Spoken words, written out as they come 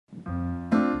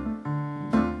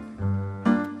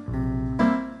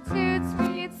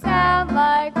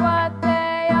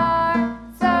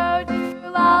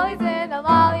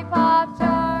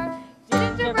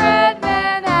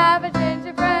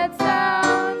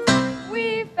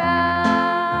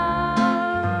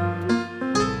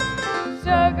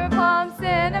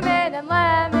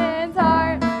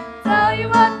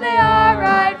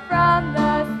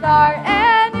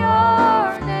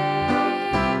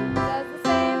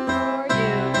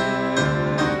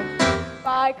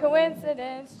by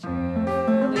coincidence,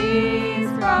 truly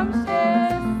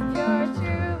scrumptious. You're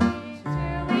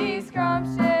truly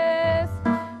scrumptious.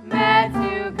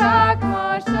 Metuka כמו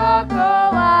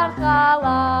שוקולד חלב.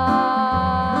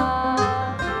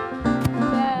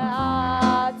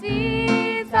 ואת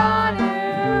איתנו,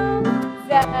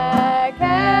 זה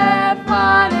כיף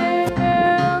לנו.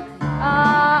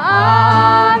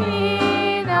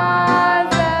 אני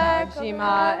נזק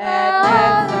שמע את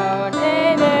רצוננו.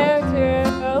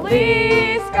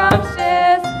 Truly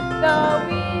scrumptious, though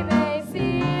we may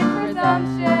seem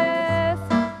presumptuous.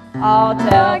 I'll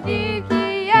tell you כי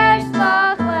יש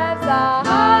לך לב זהב.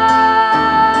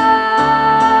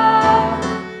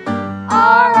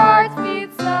 Our hearts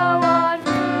beat so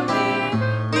unruly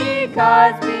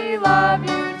because we love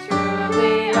you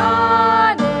truly,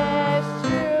 honest,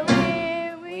 truly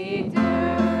we do.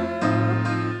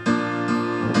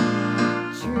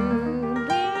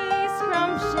 Truly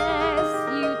scrumptious,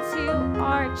 you two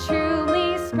are truly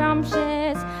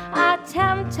scrumptious.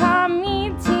 אתם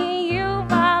תמיד תהיו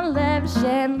בלב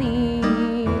שלי.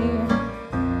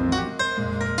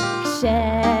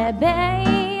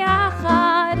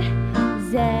 כשביחד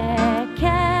זה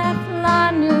כיף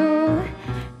לנו,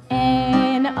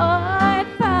 אין עוד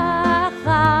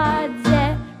פחד,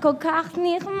 זה כל כך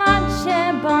נחמד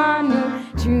שבנו.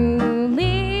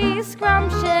 Truly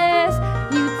scrumptious,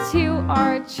 you two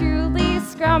are truly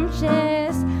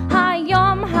scrumptious.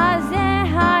 היום הזה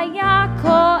היה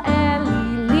כואב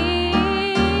לי.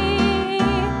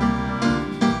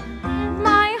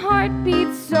 My heart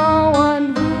beats so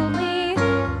unreal